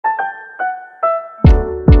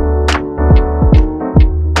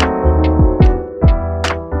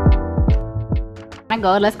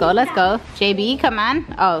go. Let's go. Let's go. JB, come on.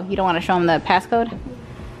 Oh, you don't want to show him the passcode?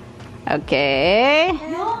 Okay.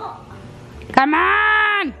 No. Come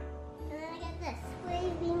on. And then I get this. Will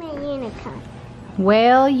you be my unicorn?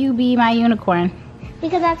 Will you be my unicorn?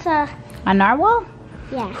 Because that's A narwhal?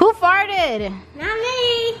 yeah. Who farted? Not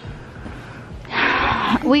me.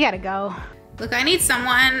 We gotta go. Look, I need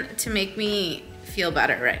someone to make me feel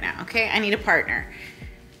better right now, okay? I need a partner.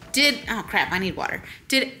 Oh crap, I need water.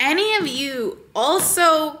 Did any of you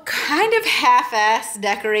also kind of half-ass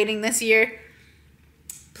decorating this year?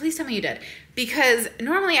 Please tell me you did. Because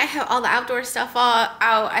normally I have all the outdoor stuff out.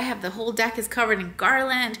 I have the whole deck is covered in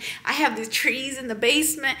garland. I have these trees in the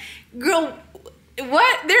basement. Girl,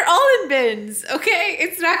 what? They're all in bins, okay?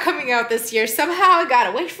 It's not coming out this year. Somehow it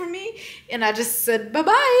got away from me and I just said,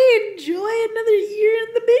 bye-bye, enjoy another year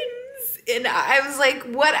in the bins. And I was like,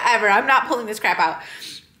 whatever, I'm not pulling this crap out.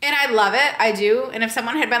 And I love it, I do. And if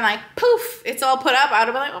someone had been like, poof, it's all put up, I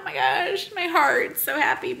would have been like, oh my gosh, my heart's so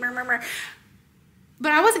happy, murmur.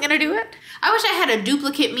 But I wasn't gonna do it. I wish I had a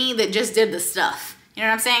duplicate me that just did the stuff. You know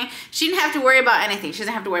what I'm saying? She didn't have to worry about anything. She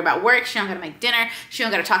doesn't have to worry about work. She don't gotta make dinner. She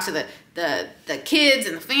don't gotta talk to the kids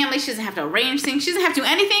and the family. She doesn't have to arrange things. She doesn't have to do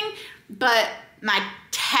anything but my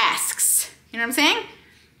tasks. You know what I'm saying?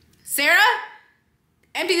 Sarah,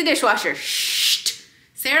 empty the dishwasher. Shh.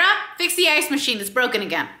 Sarah, fix the ice machine. It's broken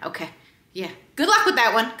again. Okay. Yeah. Good luck with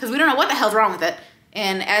that one, because we don't know what the hell's wrong with it.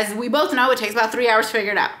 And as we both know, it takes about 3 hours to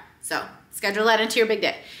figure it out. So schedule that into your big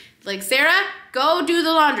day. Like, Sarah, go do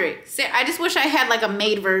the laundry. I just wish I had like a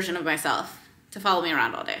maid version of myself to follow me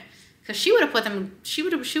around all day, because she would have put them. She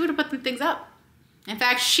would have put them things up. In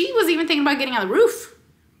fact, she was even thinking about getting on the roof.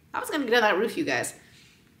 I was gonna get on that roof, you guys.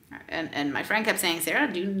 And my friend kept saying,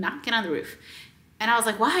 Sarah, do not get on the roof. And I was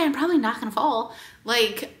like, why? I'm probably not gonna fall.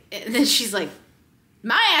 Like, and then she's like,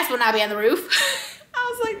 my ass will not be on the roof.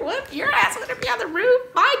 I was like, what? Your ass wouldn't be on the roof?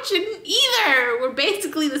 Mine shouldn't either. We're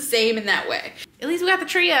basically the same in that way. At least we got the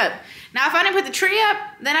tree up. Now, if I didn't put the tree up,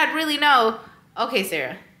 then I'd really know, okay,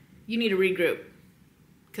 Sarah, you need to regroup.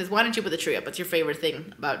 Because why don't you put the tree up? What's your favorite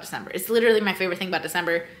thing about December? It's literally my favorite thing about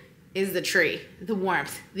December is the tree, the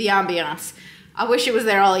warmth, the ambiance. I wish it was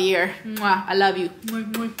there all year. Mwah, I love you.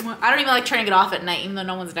 Mwah, mwah, mwah. I don't even like turning it off at night, even though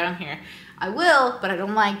no one's down here. I will, but I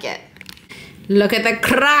don't like it. Look at the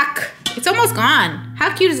crock. It's almost gone.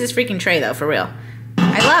 How cute is this freaking tray, though, for real?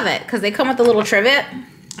 I love it, because they come with the little trivet.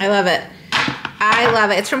 I love it. I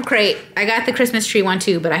love it. It's from Crate. I got the Christmas tree one,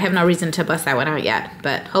 too, but I have no reason to bust that one out yet.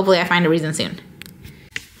 But hopefully I find a reason soon.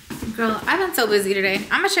 Girl, I've been so busy today.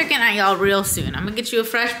 I'm gonna check in on y'all real soon. I'm gonna get you a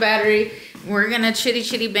fresh battery. We're gonna chitty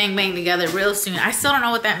chitty bang bang together real soon. I still don't know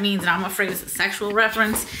what that means, and I'm afraid it's a sexual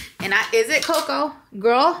reference. And is it, Coco?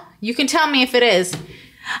 Girl, you can tell me if it is.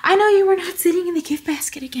 I know you were not sitting in the gift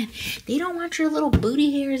basket again. They don't want your little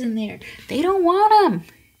booty hairs in there. They don't want them.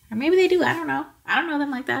 Or maybe they do, I don't know. I don't know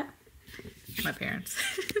them like that. My parents.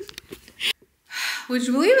 Would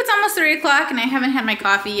you believe it's almost 3 o'clock and I haven't had my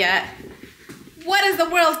coffee yet? What is the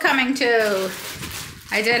world coming to?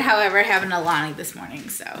 I did, however, have an Alani this morning,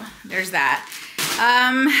 so there's that.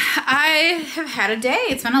 I have had a day.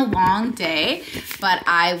 It's been a long day, but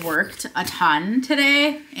I worked a ton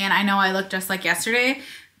today, and I know I look just like yesterday,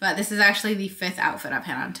 but this is actually the 5th outfit I've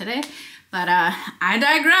had on today. But I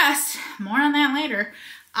digress. More on that later.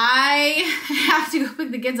 I have to go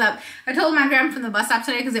pick the kids up. I told my grandma from the bus stop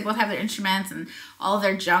today because they both have their instruments and all of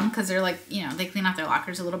their junk, because they're like, you know, they clean out their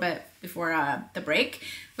lockers a little bit before the break,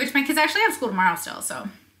 which my kids actually have school tomorrow still, so.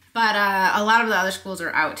 But a lot of the other schools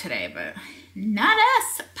are out today, but not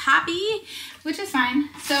us, Poppy, which is fine.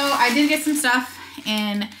 So I did get some stuff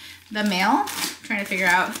in the mail, trying to figure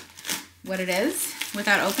out what it is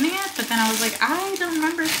without opening it, but then I was like, I don't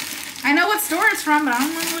remember. I know what store it's from, but I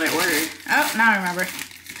don't remember what I ordered. Oh, now I remember.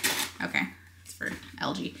 Okay, it's for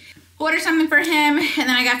LG. Ordered something for him, and then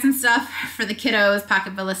I got some stuff for the kiddos,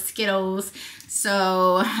 pocket full of Skittles.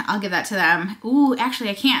 So I'll give that to them. Ooh, actually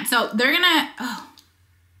I can't. So they're gonna, oh,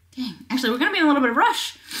 dang. Actually, we're gonna be in a little bit of a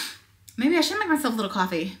rush. Maybe I should make myself a little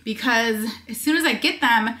coffee, because as soon as I get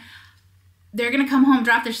them, they're gonna come home,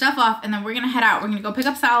 drop their stuff off, and then we're gonna head out. We're gonna go pick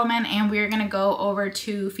up Solomon, and we're gonna go over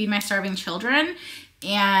to Feed My Starving Children.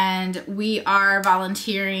 And we are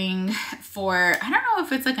volunteering for, I don't know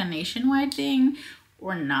if it's like a nationwide thing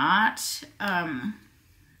or not,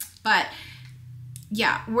 but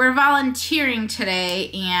yeah, we're volunteering today,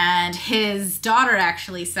 and his daughter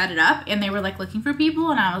actually set it up, and they were like looking for people,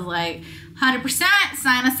 and I was like, 100%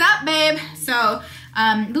 sign us up, babe. So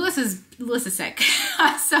Lewis is sick.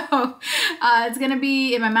 So it's gonna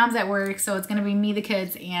be, and my mom's at work, so it's gonna be me, the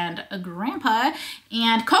kids, and a grandpa.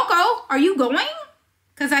 And Coco, are you going?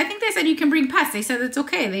 Because I think they said you can bring pets. They said it's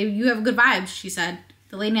okay. You have good vibes, she said.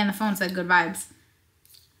 The lady on the phone said good vibes.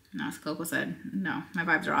 No, Coco said, no, my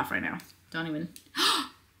vibes are off right now. Don't even.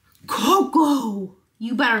 Coco!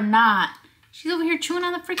 You better not. She's over here chewing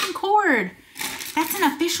on the freaking cord. That's an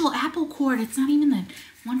official Apple cord. It's not even the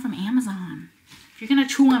one from Amazon. If you're gonna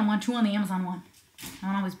chew on one, chew on the Amazon one. That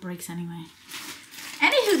one always breaks anyway.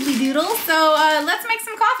 Any hoodly doodle. So let's make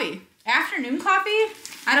some coffee. Afternoon coffee?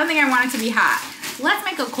 I don't think I want it to be hot. Let's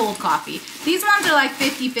make a cold coffee. These ones are like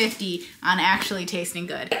 50-50 on actually tasting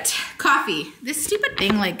good. Coffee. This stupid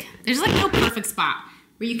thing, like, there's like no perfect spot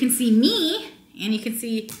where you can see me and you can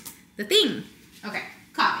see the thing. Okay,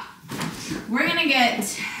 coffee. We're gonna get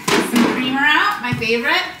some creamer out, my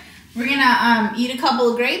favorite. We're gonna eat a couple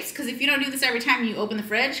of grapes, because if you don't do this every time you open the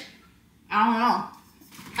fridge, I don't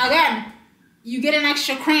know. Again, you get an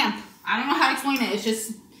extra cramp. I don't know how to explain it. It's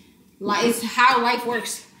just, it's how life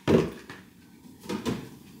works.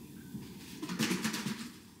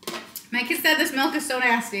 My kids said this milk is so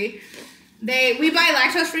nasty. We buy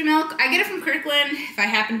lactose-free milk. I get it from Kirkland if I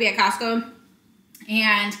happen to be at Costco.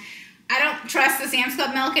 And I don't trust the Sam's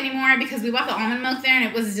Club milk anymore because we bought the almond milk there and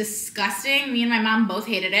it was disgusting. Me and my mom both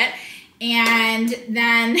hated it. And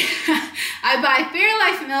then I buy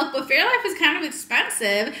Fairlife milk, but Fairlife is kind of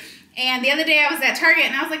expensive. And the other day I was at Target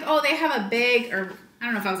and I was like, oh, they have a big, or I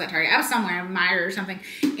don't know if I was at Target. I was somewhere, Meijer or something.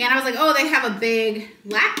 And I was like, oh, they have a big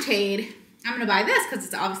Lactaid. I'm gonna buy this because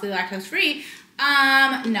it's obviously lactose free.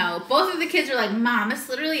 No, both of the kids are like, Mom, this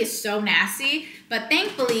literally is so nasty. But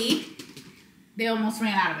thankfully, they almost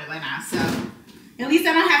ran out of it by now, so at least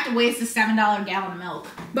I don't have to waste a $7 gallon of milk.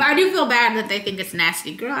 But I do feel bad that they think it's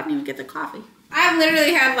nasty. Girl, I didn't even get the coffee. I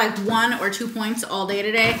literally have like 1 or 2 points all day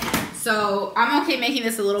today, so I'm okay making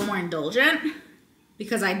this a little more indulgent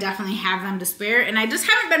because I definitely have them to spare, and I just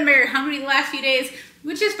haven't been very hungry the last few days,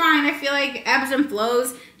 which is fine. I feel like ebbs and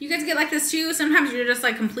flows. You guys get like this too? Sometimes you're just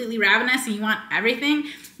like completely ravenous and you want everything,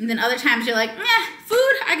 and then other times you're like,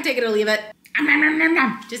 food, I can take it or leave it.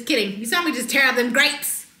 Just kidding. You saw me just tear out them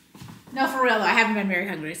grapes. No, for real though, I haven't been very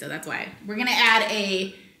hungry, so that's why. We're gonna add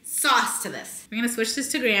a sauce to this. We're gonna switch this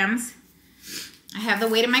to grams. I have the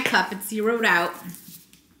weight in my cup, it's zeroed out.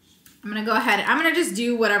 I'm gonna go ahead, I'm gonna just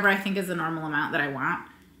do whatever I think is the normal amount that I want,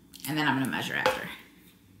 and then I'm gonna measure after.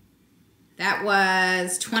 That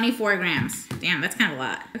was 24 grams. Damn, that's kind of a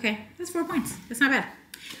lot. Okay, that's 4 points. That's not bad.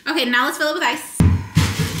 Okay, now let's fill it with ice.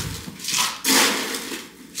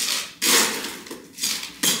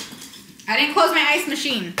 I didn't close my ice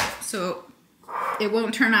machine, so it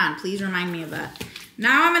won't turn on. Please remind me of that.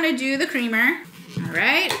 Now I'm gonna do the creamer. All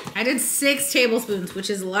right, I did 6 tablespoons, which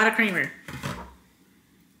is a lot of creamer.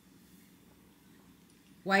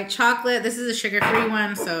 White chocolate, this is a sugar-free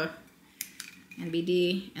one, so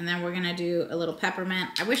NBD. And then we're gonna do a little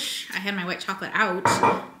peppermint. I wish I had my white chocolate out.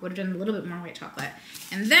 Would have done a little bit more white chocolate.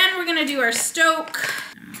 And then we're gonna do our Stoke.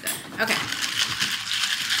 Okay.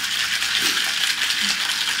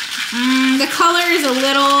 The color is a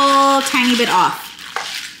little tiny bit off.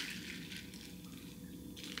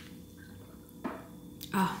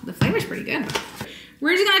 Oh, the flavor's pretty good.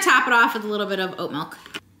 We're just gonna top it off with a little bit of oat milk.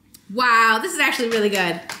 Wow, this is actually really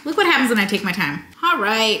good. Look what happens when I take my time. All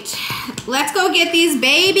right, let's go get these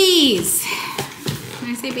babies. Can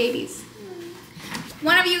I say babies?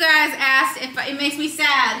 One of you guys asked if it makes me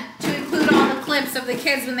sad to include all the clips of the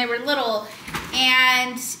kids when they were little,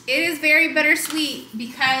 and it is very bittersweet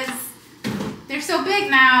because they're so big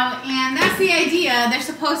now, and that's the idea. They're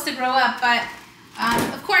supposed to grow up, but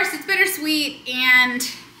of course it's bittersweet, and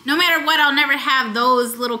no matter what, I'll never have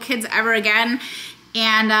those little kids ever again.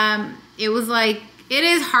 And it was like, it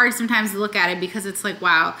is hard sometimes to look at it because it's like,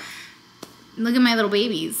 wow, look at my little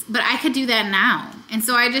babies. But I could do that now. And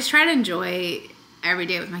so I just try to enjoy every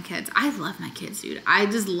day with my kids. I love my kids, dude. I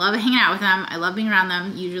just love hanging out with them. I love being around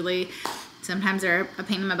them. Usually, sometimes they're a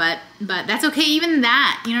pain in my butt, but that's okay. Even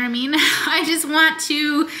that, you know what I mean? I just want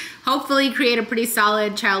to hopefully create a pretty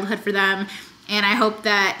solid childhood for them. And I hope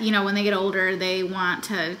that, you know, when they get older, they want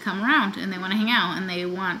to come around and they want to hang out and they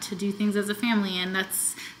want to do things as a family. And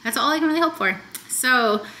that's all I can really hope for.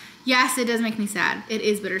 So, yes, it does make me sad. It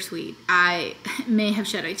is bittersweet. I may have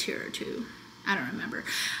shed a tear or two. I don't remember.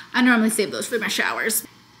 I normally save those for my showers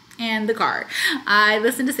and the car. I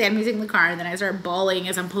listen to sad music in the car and then I start bawling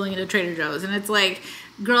as I'm pulling into Trader Joe's. And it's like,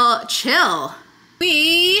 girl, chill.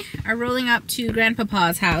 We are rolling up to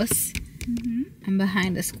Grandpapa's house. I'm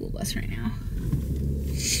behind a school bus right now.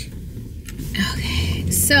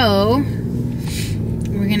 Okay, so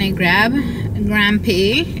we're gonna grab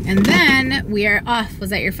Grampy and then we are off.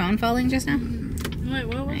 Was that your phone falling just now? Wait,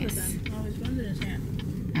 what was it then? Oh, his phone's in his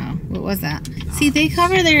hand. Oh, what was that? See, they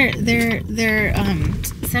cover their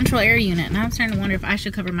central air unit. Now I'm starting to wonder if I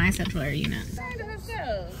should cover my central air unit.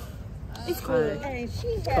 It's cold.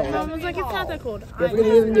 Mom was like, it's not that cold. You're gonna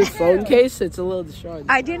leave in your phone case? It's a little distracting.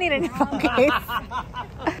 I do need a new phone case.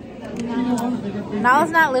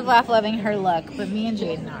 Nala's not live, laugh, loving her luck, but me and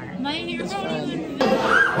Jaden are.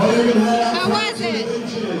 How was it?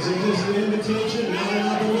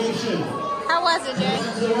 How was it, Jay?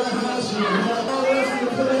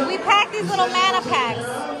 We packed these little manna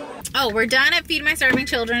packs. Oh, we're done at Feed My Starving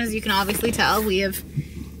Children, as you can obviously tell. We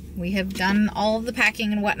have done all of the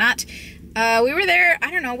packing and whatnot. We were there, I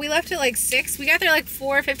don't know, we left at like 6. We got there like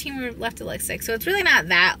 4:15, we left at like 6. So it's really not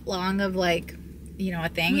that long of like, you know, a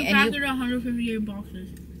thing. We packed 158 boxes.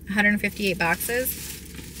 158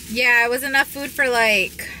 boxes? Yeah, it was enough food for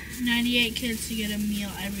like 98 kids to get a meal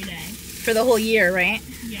every day. For the whole year, right?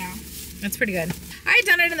 Yeah. That's pretty good. I had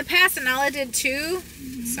done it in the past and Nala did too.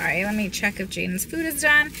 Sorry, let me check if Jaden's food is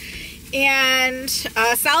done. And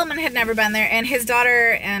Solomon had never been there, and his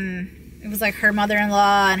daughter and it was like her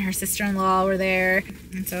mother-in-law and her sister-in-law were there.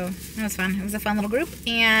 And so it was fun. It was a fun little group.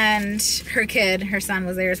 And her kid, her son,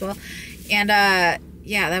 was there as well. And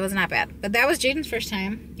yeah, that was not bad. But that was Jaden's first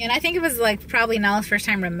time. And I think it was like probably Nala's first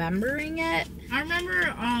time remembering it. I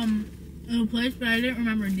remember the place, but I didn't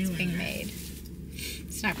remember doing it. Being made.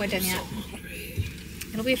 It's not quite done yet.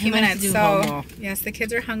 It'll be a few minutes. So yes, the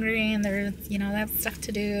kids are hungry and they're, you know, they have stuff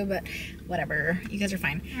to do, but whatever. You guys are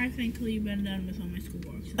fine. I think we've been done with all my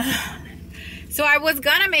schoolwork. So I was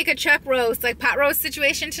gonna make a chuck roast, like pot roast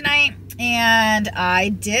situation tonight, and I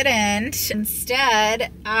didn't.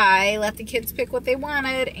 Instead, I let the kids pick what they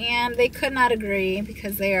wanted, and they could not agree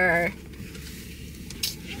because they are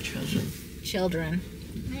children.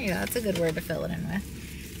 There you go. That's a good word to fill it in with.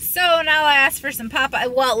 So now I asked for some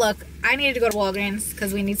Popeye. Well, look, I needed to go to Walgreens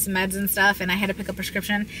because we need some meds and stuff, and I had to pick up a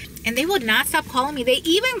prescription. And they would not stop calling me. They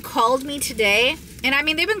even called me today, and I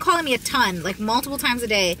mean, they've been calling me a ton, like multiple times a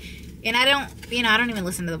day. And I don't, you know, I don't even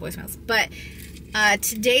listen to the voicemails. But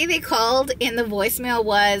today they called, and the voicemail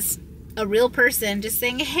was a real person just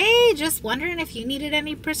saying, hey, just wondering if you needed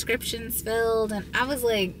any prescriptions filled. And I was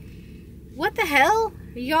like, what the hell?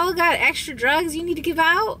 Y'all got extra drugs you need to give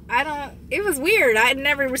out? It was weird. I had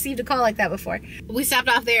never received a call like that before. We stopped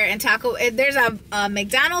off there and there's a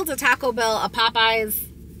McDonald's, a Taco Bell, a Popeyes,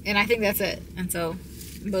 and I think that's it. And so,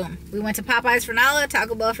 boom. We went to Popeyes for Nala,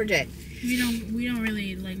 Taco Bell for Jay. We don't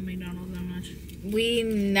really like McDonald's that much. We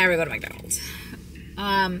never go to McDonald's.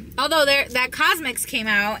 Although that Cosmics came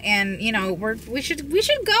out, and you know, we should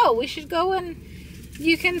go. We should go and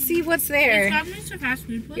you can see what's there. Is Cosmics a fast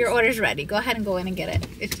food place? Your order's ready. Go ahead and go in and get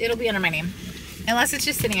it. It'll be under my name. Unless it's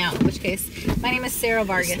just sitting out, in which case, my name is Sarah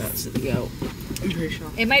Vargas. It's not sitting out. I'm pretty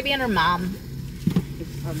sure. It might be under Mom.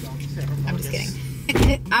 I'm just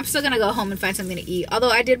kidding. I'm still gonna go home and find something to eat.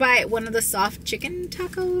 Although I did buy one of the soft chicken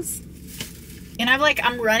tacos. And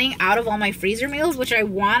I'm running out of all my freezer meals, which I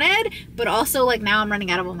wanted, but also like now I'm running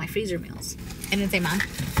out of all my freezer meals. I didn't say Mom.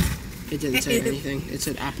 It didn't say anything. It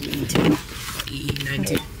said Apple E10.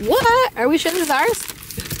 E19. What? Are we sure this is ours?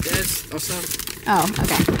 Yes, also. Oh,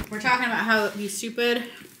 okay. We're talking about how these stupid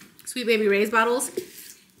Sweet Baby Ray's bottles,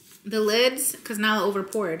 the lids, because now over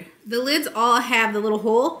poured. The lids all have the little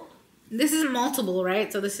hole. This is multiple,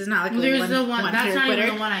 right? So this is not like there's the one. That's not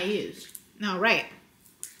even the one I used. No, right.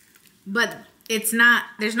 But it's not,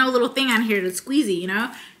 there's no little thing on here to squeezy, you know?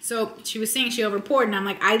 So she was saying she overpoured, and I'm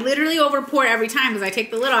like, I literally overpour every time because I take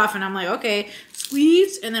the lid off and I'm like, okay,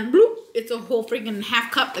 squeeze, and then bloop, it's a whole freaking half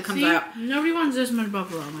cup that comes out. Nobody wants this much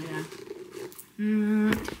buffalo, oh my god.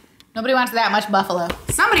 Nobody wants that much buffalo.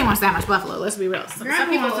 Somebody wants that much buffalo, let's be real.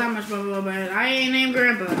 Grandpa wants that much buffalo, but I ain't named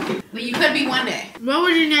Grandpa. But you could be one day. What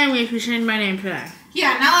would you name me if you changed my name today?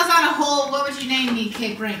 Yeah, Nala's on a whole, what would you name me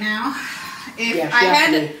kick right now? If Yeah, I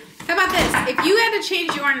had... How about this? If you had to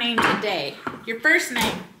change your name today, your first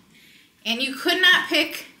name, and you could not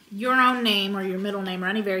pick your own name or your middle name or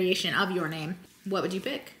any variation of your name, what would you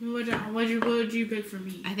pick? What would you pick for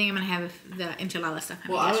me? I think I'm going to have the enchilada stuff.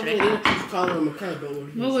 Well, I was going to just call him a cut, but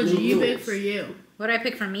what would you pick for you? What would I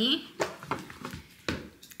pick for me?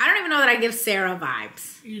 I don't even know that I give Sarah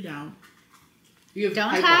vibes. You don't. You give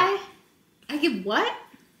Don't Piper. I give what?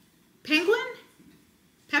 Penguin?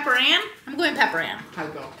 Pepper Ann? I'm going Pepper Ann.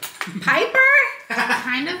 Piper. Piper?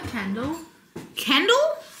 Kind of Kendall.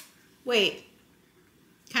 Kendall? Wait.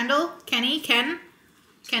 Kendall? Kenny? Ken?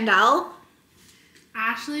 Kendall?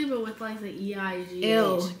 Ashley, but with like the E-I-G.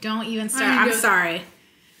 Ew, don't even start. I'm sorry.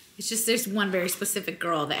 It's just there's one very specific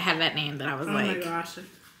girl that had that name that I was like. Oh my gosh.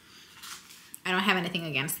 I don't have anything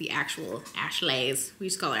against the actual Ashleys. We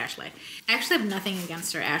just call her Ashley. I actually have nothing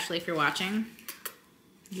against her, Ashley, if you're watching.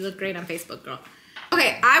 You look great on Facebook, girl.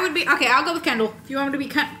 Okay, I'll go with Kendall. If you want me to be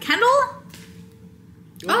Kendall? Oh,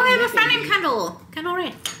 I have a friend named Kendall. Kendall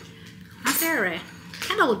Ray. Sarah Ray.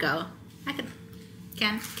 Kendall would go. I could. What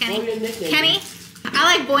are Kenny. your nicknames? Kenny.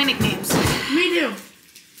 I like boy nicknames. Me too.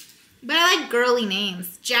 But I like girly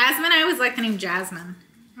names. Jasmine, I always like the name Jasmine.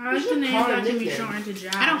 I like the names that can be shortened into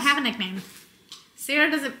Jazz. I don't have a nickname. Sarah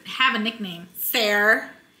doesn't have a nickname. Sarah.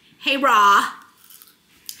 Hey, Raw.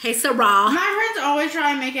 Hey, Sarah. My friends always try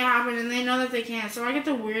and make it happen, and they know that they can't. So I get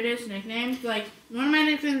the weirdest nicknames. Like, one of my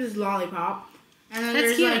nicknames is Lollipop. And then That's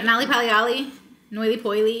there's cute. like Nolly Polly Ollie. Noily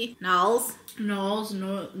Poily. Nolls. Knowles,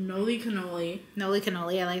 Noli Cannoli. Nolly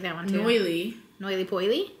Cannoli. I like that one too. Noily. Noily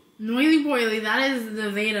Poily. Noily Boily, that is the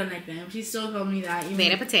Veda nickname. She still called me that.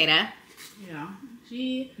 Veda Potato. Yeah.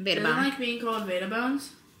 She Veda doesn't Bone. like being called Veda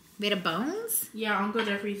Bones. Veda Bones? Yeah, Uncle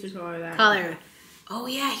Jeffrey used to call her that. Call her. Oh,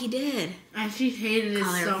 yeah, he did. And she hated it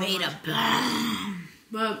Call her so Veda much. Bone.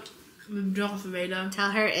 But Darth Vader.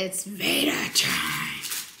 Tell her it's Veda time.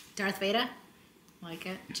 Darth Vader? Like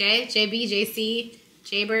it. JB, JC,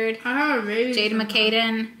 Jaybird, I have a baby. Jaden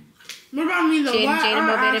McCaden, What about me though? Jaden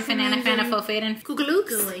Bobaden, Fanana Fana Fofaden, Kookalooks.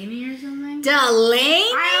 Delaney or something? Delaney?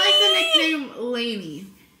 I like the nickname Laney.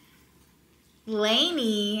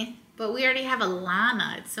 Laney. But we already have a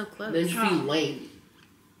Lana. It's so close. Then you be Lane.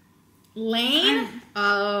 Lane?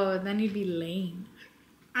 Oh, then you'd be Lane.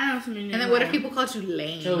 I know some names. And then what if people called you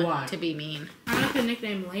Lane So why? to be mean? I like the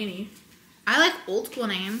nickname Laney. I like old school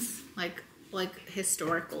names, like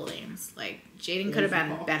historical names. Like Jaden could have been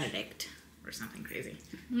Parks. Benedict or something crazy.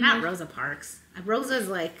 Not Rosa Parks. Rosa's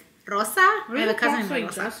like Rosa. I have a cousin named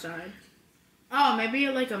Rosa. Just died. Oh, maybe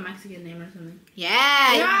like a Mexican name or something.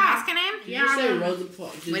 Yeah, you want a Yeah. Mexican name? Did Yeah, you say I know. Rosa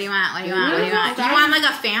Parks? What do you want? What do you want? What do you want? Yeah. You want like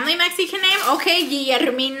a family Mexican name? Okay,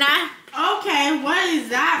 Guillermina. Okay, what does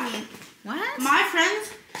that mean? What? My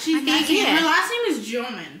friends, she's Okay, Mexican. yeah. Her last name is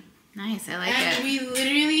German. Nice, I like And it. we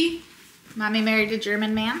literally, Mommy married a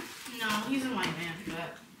German man. no, he's a white man,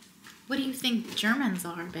 but What do you think Germans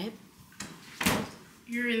are, babe?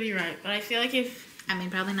 you're really right. But I feel like if, I mean,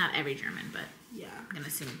 probably not every German, but yeah. I'm gonna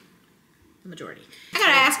assume the majority. I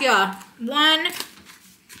gotta ask y'all. 1,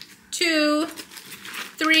 2,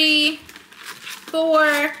 3,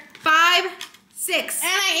 4, 5, 6. And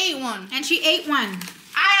I ate one. And she ate one.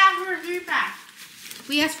 I asked for a 3-pack.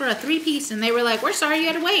 We asked for a 3-piece and they were like, we're sorry you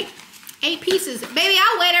had to wait. 8 pieces. Baby,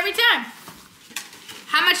 I'll wait every time.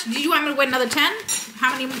 How much, did you want me to wait another 10?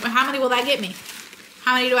 How many will that get me?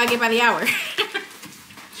 How many do I get by the hour?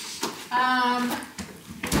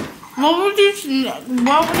 What would you?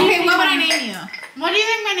 What would you? Okay, think what would my- I name you? What do you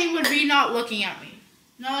think my name would be? Not looking at me.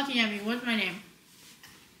 Not looking at me. What's my name?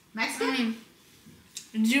 Mexican?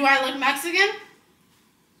 Do I look Mexican?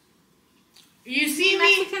 You see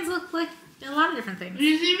me? Mexicans look like a lot of different things.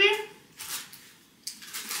 You see me?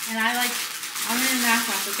 And I'm in a math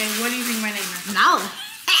class, okay? What do you think my name is? Nala.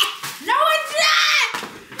 No, it's not!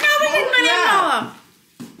 Nobody thinks my name's Nala.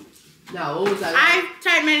 No, what was that? I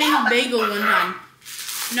typed my name Bagel one time.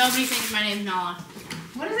 Nobody thinks my name's Nala.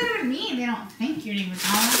 What does that even mean? They don't think your name is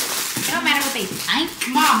Nala. It don't matter what they think.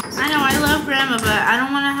 Mom, I know I love grandma, but I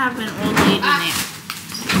don't want to have an old lady name.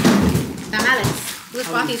 Tamales. Luis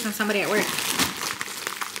bought these from somebody at work.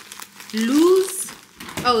 Luz.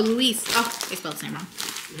 Oh, Luis. Oh, they spelled the name wrong.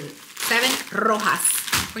 7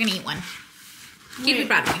 Rojas. We're gonna eat one. You'd be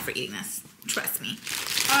proud of me for eating this. Trust me.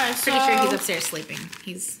 Alright, so... Pretty sure he's upstairs sleeping.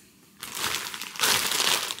 He's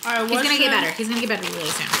Alright, gonna get better. He's gonna get better really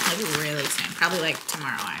soon. Like really soon. Probably like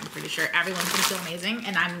tomorrow. I'm pretty sure everyone's gonna feel amazing,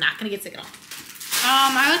 and I'm not gonna get sick at all.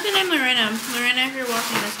 I like the name Lorena. Lorena, if you're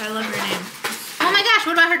watching this, I love your name. Oh my gosh!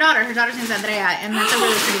 What about her daughter? Her daughter's name's Andrea, and that's a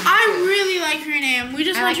really pretty name. I too. really like her name. We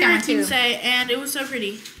just I went like to her that one, too. Quince, and it was so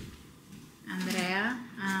pretty. Andrea.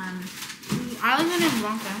 I like the name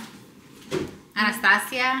Blanca.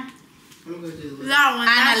 Anastasia. I'm gonna do this. That one.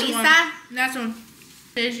 That's Annalisa. one. That's one.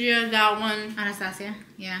 Anastasia, that one. Anastasia.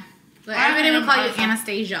 Yeah. But I everybody would like call you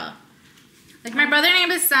Anastasia. Anastasia. Like my brother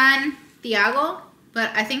named his son Thiago,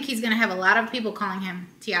 but I think he's gonna have a lot of people calling him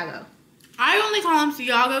Tiago. I only call him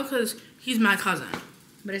Thiago because he's my cousin.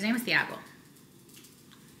 But his name is Thiago.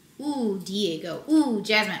 Ooh, Diego. Ooh,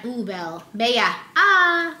 Jasmine. Ooh, Belle. Bella.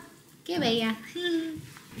 Ah, que bella.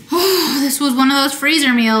 Oh, this was one of those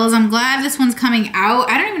freezer meals. I'm glad this one's coming out.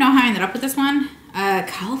 I don't even know how I ended up with this one.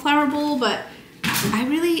 Cauliflower bowl, but I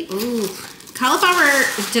really, cauliflower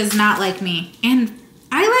does not like me. And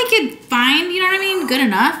I like it fine, you know what I mean? Good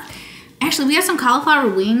enough. Actually, we had some cauliflower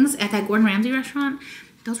wings at that Gordon Ramsay restaurant.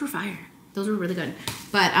 Those were fire. Those were really good.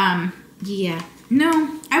 But, yeah.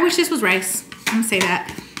 No, I wish this was rice. I'm gonna say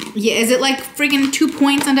that. Yeah, is it like friggin' 2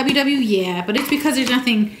 points on WW? Yeah, but it's because there's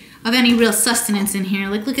nothing of any real sustenance in here.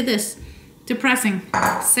 Like, look at this. Depressing.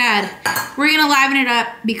 Sad. We're gonna liven it up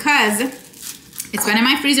because It's been in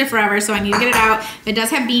my freezer forever, so I need to get it out. It does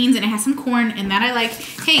have beans and it has some corn, and that I like.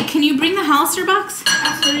 Hey, can you bring the Hollister box?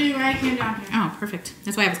 That's literally why I came down here. Oh, perfect.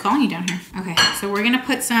 That's why I was calling you down here. Okay, so we're gonna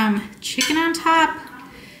put some chicken on top,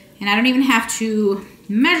 and I don't even have to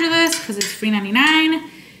measure this because it's $3.99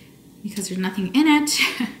 because there's nothing in it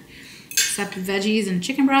except veggies and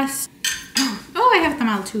chicken breast. Oh, I have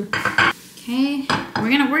tamale too. Okay,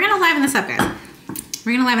 we're gonna liven this up, guys.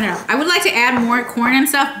 We're gonna liven it up. I would like to add more corn and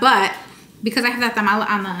stuff, but because I have that tamal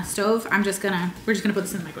on the stove, we're just gonna put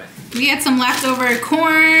this in the microwave. We had some leftover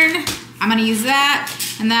corn. I'm gonna use that.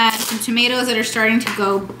 And then some tomatoes that are starting to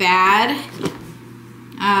go bad.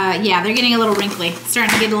 Yeah, they're getting a little wrinkly.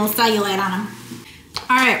 Starting to get a little cellulite on them.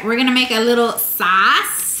 All right, we're gonna make a little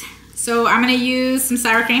sauce. So I'm gonna use some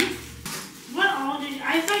sour cream. What all did you,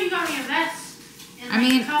 I thought you got me a vest. I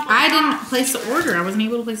mean, I didn't place the order. I wasn't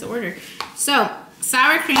able to place the order. So,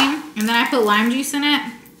 sour cream, and then I put lime juice in it.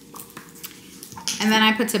 And then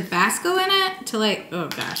I put Tabasco in it to like, oh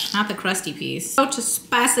gosh, not the crusty piece. So to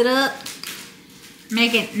spice it up,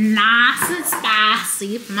 make it nice and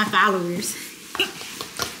spicy for my followers.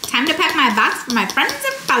 Time to pack my box for my friends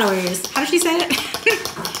and followers. How does she say it?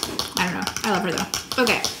 I don't know. I love her though.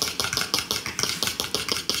 Okay.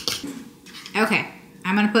 Okay.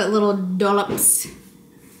 I'm gonna put little dollops.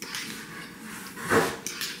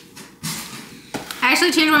 I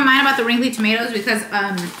actually changed my mind about the wrinkly tomatoes because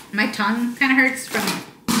my tongue kind of hurts from,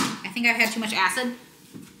 I think I've had too much acid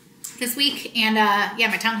this week, and yeah,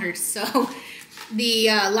 my tongue hurts. So the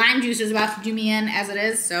lime juice is about to do me in as it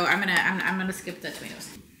is, so I'm gonna skip the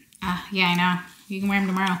tomatoes. Yeah, I know. You can wear them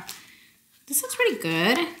tomorrow. This looks pretty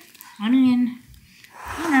good. I mean,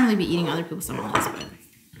 I don't normally be eating other people's tamales,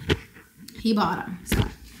 but he bought them. So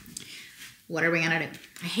what are we gonna do?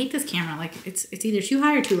 I hate this camera. Like it's either too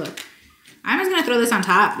high or too low. I'm just gonna throw this on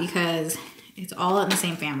top because it's all in the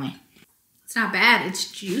same family. It's not bad.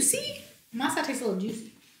 It's juicy. Masa tastes a little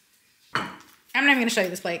juicy. I'm not even gonna show you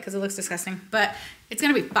this plate because it looks disgusting, but it's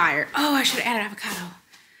gonna be fire. Oh, I should have added avocado.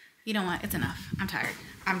 You know what? It's enough. I'm tired.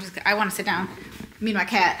 I want to sit down. Me and my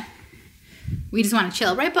cat. We just want to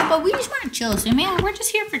chill, right? But we just want to chill. So man, we're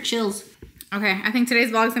just here for chills. Okay, I think today's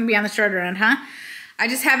vlog's gonna be on the shorter end, huh? I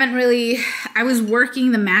just haven't really. I was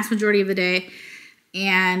working the mass majority of the day.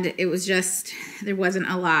 And it was just, there wasn't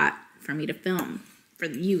a lot for me to film for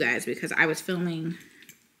you guys because I was filming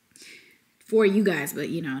for you guys, but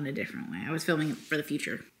you know, in a different way. I was filming it for the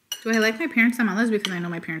future. Do I like my parents' tamales because I know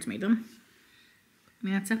my parents made them? I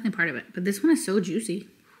mean, that's definitely part of it. But this one is so juicy.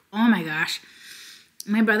 Oh my gosh.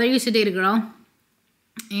 My brother used to date a girl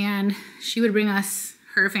and she would bring us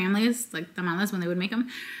her families, like tamales when they would make them.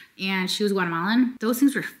 And she was Guatemalan. Those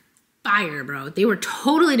things were fire, bro. They were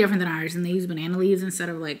totally different than ours, and they use banana leaves instead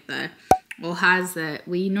of like the hojas that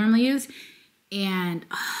we normally use. And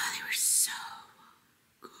oh, they were so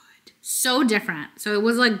good. So different. So it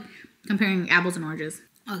was like comparing apples and oranges.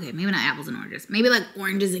 Okay, maybe not apples and oranges. Maybe like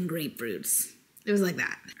oranges and grapefruits. It was like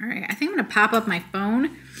that. All right, I think I'm gonna pop up my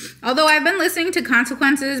phone. Although I've been listening to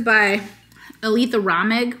Consequences by Aletha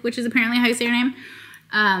Romig, which is apparently how you say her name.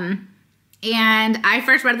 And I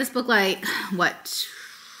first read this book like, what,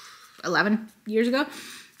 11 years ago,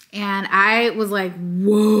 and I was like,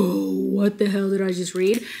 whoa, what the hell did I just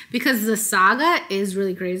read? Because the saga is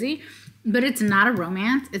really crazy, but it's not a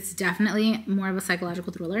romance. It's definitely more of a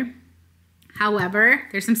psychological thriller. However,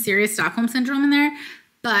 there's some serious Stockholm syndrome in there,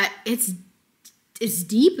 but it's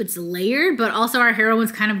deep, it's layered, but also our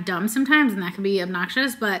heroine's kind of dumb sometimes, and that can be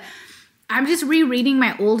obnoxious. But I'm just rereading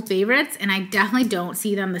my old favorites, and I definitely don't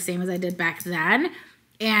see them the same as I did back then.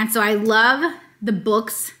 And so I love the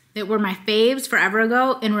books that were my faves forever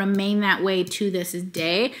ago and remain that way to this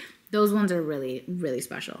day. Those ones are really, really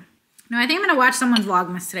special. No, I think I'm gonna watch someone's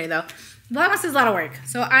Vlogmas today though. Vlogmas is a lot of work.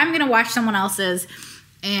 So I'm gonna watch someone else's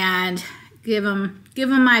and give them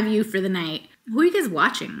my view for the night. Who are you guys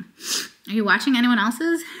watching? Are you watching anyone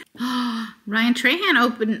else's? Ryan Trahan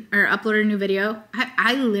uploaded a new video.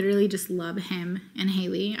 I literally just love him and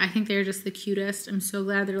Haley. I think they're just the cutest. I'm so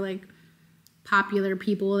glad they're like popular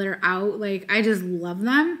people that are out. Like, I just love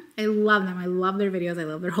them. I love them. I love their videos. I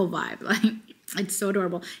love their whole vibe. Like, it's so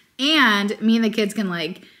adorable. And me and the kids can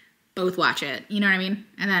like both watch it. You know what I mean?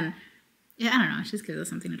 And then, yeah, I don't know. It just gives us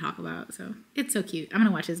something to talk about. So it's so cute. I'm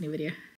gonna watch his new video.